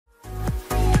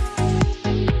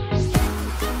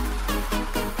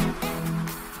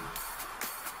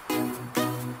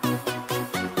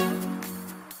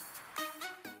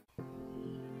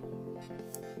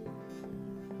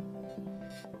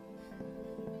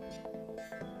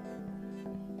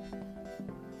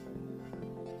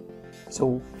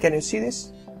So can you see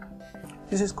this?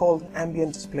 This is called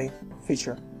ambient display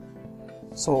feature.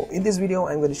 So in this video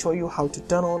I'm going to show you how to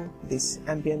turn on this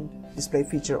ambient display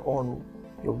feature on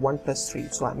your OnePlus 3.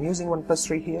 So I'm using OnePlus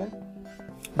 3 here.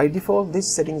 By default these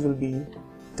settings will be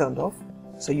turned off.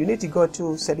 So you need to go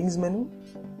to settings menu,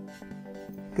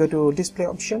 go to display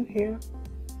option here,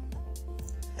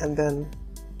 and then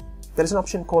there is an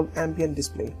option called ambient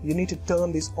display. You need to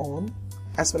turn this on,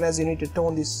 as well as you need to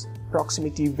turn this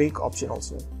proximity wake option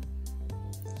also.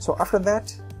 So after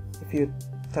that, if you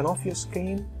turn off your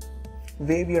screen,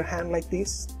 wave your hand like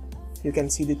this, you can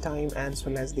see the time as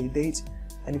well as the date,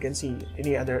 and you can see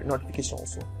any other notification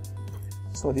also.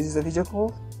 So this is a feature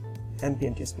called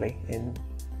ambient display in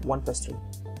OnePlus 3.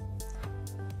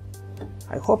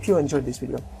 I hope you enjoyed this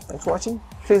video. Thanks for watching.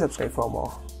 Please subscribe for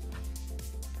more.